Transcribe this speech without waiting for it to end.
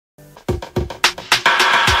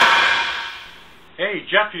Hey,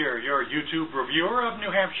 Jeff here, your YouTube reviewer of New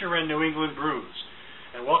Hampshire and New England brews.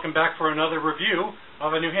 And welcome back for another review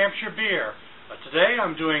of a New Hampshire beer. Today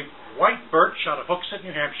I'm doing White Birch out of Hooksett,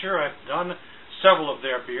 New Hampshire. I've done several of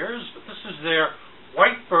their beers, but this is their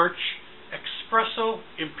White Birch Espresso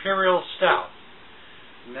Imperial Stout.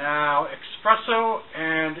 Now, Espresso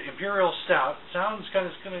and Imperial Stout sounds going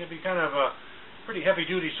to be kind of a pretty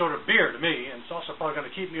heavy-duty sort of beer to me, and it's also probably going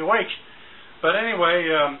to keep me awake. But anyway,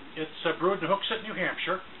 it's brewed in Hooksett, New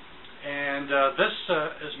Hampshire, and this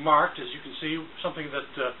is marked, as you can see. Something that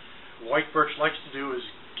White Birch likes to do is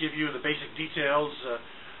give you the basic details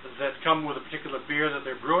that come with a particular beer that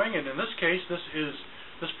they're brewing, and in this case,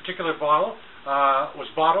 this particular bottle was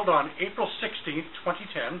bottled on April 16th,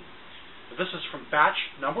 2010. This is from batch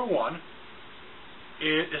number 1.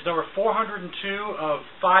 It is number 402 of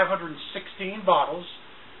 516 bottles.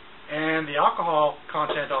 And the alcohol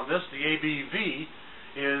content on this, the ABV,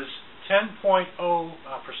 is 10.0%.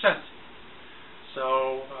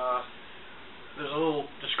 So there's a little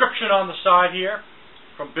description on the side here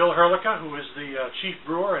from Bill Herlica, who is the chief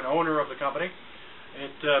brewer and owner of the company.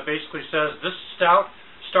 It basically says this stout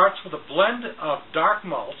starts with a blend of dark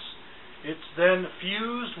malts. It's then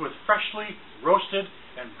fused with freshly roasted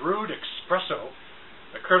and brewed espresso,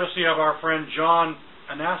 courtesy of our friend John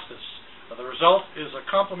Anastas. The result is a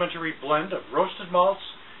complementary blend of roasted malts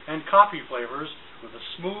and coffee flavors with a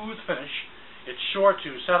smooth finish. It's sure to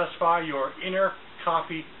satisfy your inner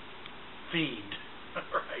coffee fiend.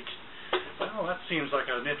 Right. Well, that seems like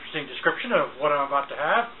an interesting description of what I'm about to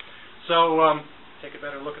have. So, take a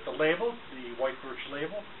better look at the label, the White Birch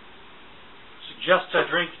label. Suggests I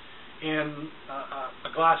drink in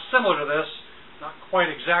a glass similar to this. Not quite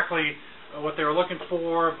exactly what they were looking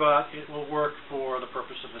for, but it will work for the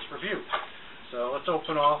purpose of this review. So let's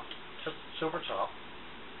open off to silver top.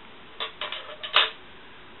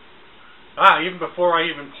 Even before I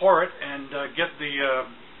even pour it and get the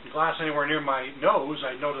glass anywhere near my nose,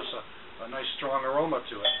 I notice a nice strong aroma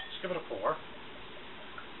to it. Let's give it a pour.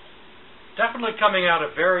 Definitely coming out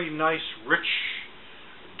a very nice, rich,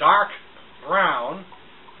 dark brown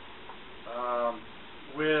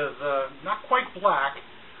with not quite black,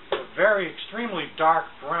 a very extremely dark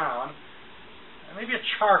brown, and maybe a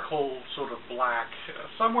charcoal sort of black,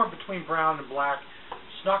 somewhere between brown and black.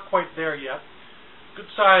 It's not quite there yet.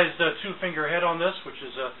 Good sized two-finger head on this, which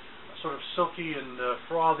is a sort of silky and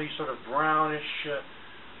frothy, sort of brownish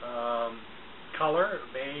color,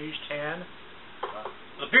 beige, tan.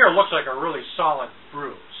 The beer looks like a really solid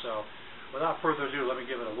brew, so without further ado, let me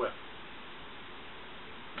give it a whiff.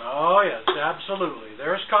 Oh yes, absolutely.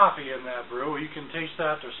 There's coffee in that brew. You can taste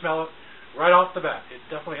that or smell it right off the bat. It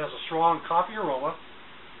definitely has a strong coffee aroma,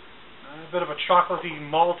 a bit of a chocolatey,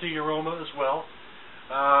 malty aroma as well.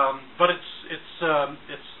 But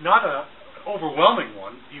it's not an overwhelming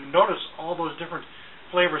one. You notice all those different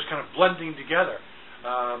flavors kind of blending together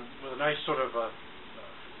with a nice sort of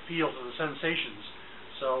feel to the sensations.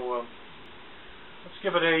 So let's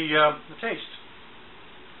give it a taste.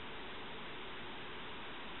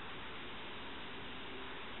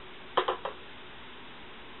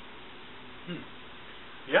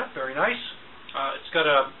 Yeah, very nice. It's got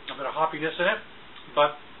a bit of hoppiness in it,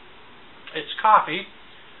 but it's coffee.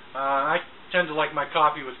 I tend to like my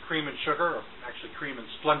coffee with cream and sugar, or actually cream and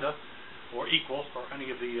Splenda, or equal, or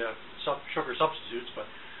any of the sugar substitutes. But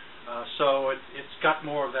so it's got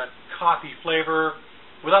more of that coffee flavor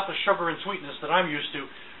without the sugar and sweetness that I'm used to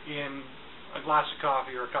in a glass of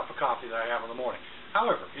coffee or a cup of coffee that I have in the morning.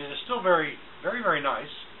 However, it is still very, very, very nice.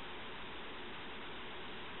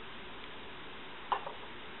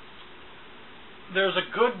 There's a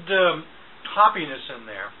good hoppiness in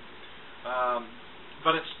there,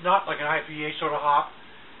 but it's not like an IPA sort of hop.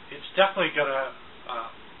 It's definitely got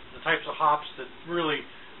the types of hops that really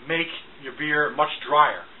make your beer much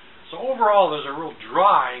drier. So overall, there's a real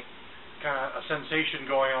dry kind of a sensation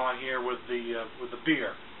going on here with the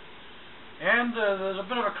beer. And there's a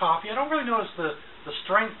bit of a coffee. I don't really notice the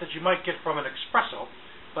strength that you might get from an espresso,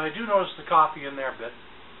 but I do notice the coffee in there a bit.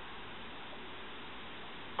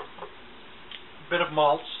 Bit of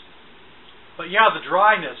malts, but yeah, the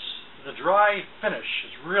dryness, the dry finish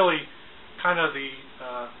is really kind of the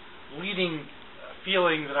leading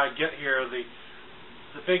feeling that I get here. The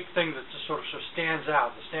big thing that just sort of stands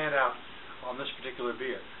out, the standout on this particular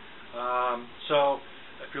beer. So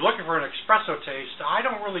if you're looking for an espresso taste, I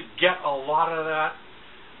don't really get a lot of that.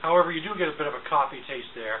 However, you do get a bit of a coffee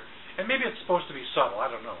taste there, and maybe it's supposed to be subtle.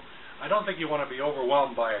 I don't know. I don't think you want to be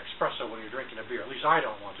overwhelmed by espresso when you're drinking a beer. At least I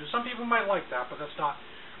don't want to. Some people might like that, but that's not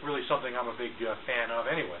really something I'm a big fan of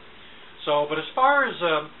anyway. So, but as far as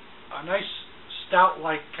a nice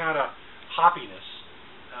stout-like kind of hoppiness,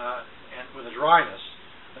 and with a dryness.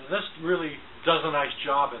 And this really does a nice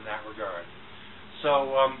job in that regard.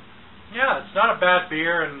 So, yeah, it's not a bad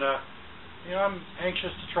beer, and I'm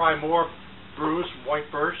anxious to try more brews from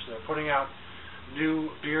White Birch. They're putting out new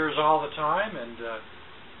beers all the time, and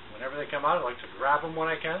whenever they come out, I like to grab them when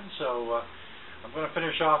I can. So I'm going to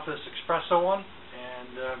finish off this espresso one,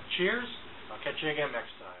 and cheers. I'll catch you again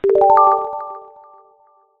next time.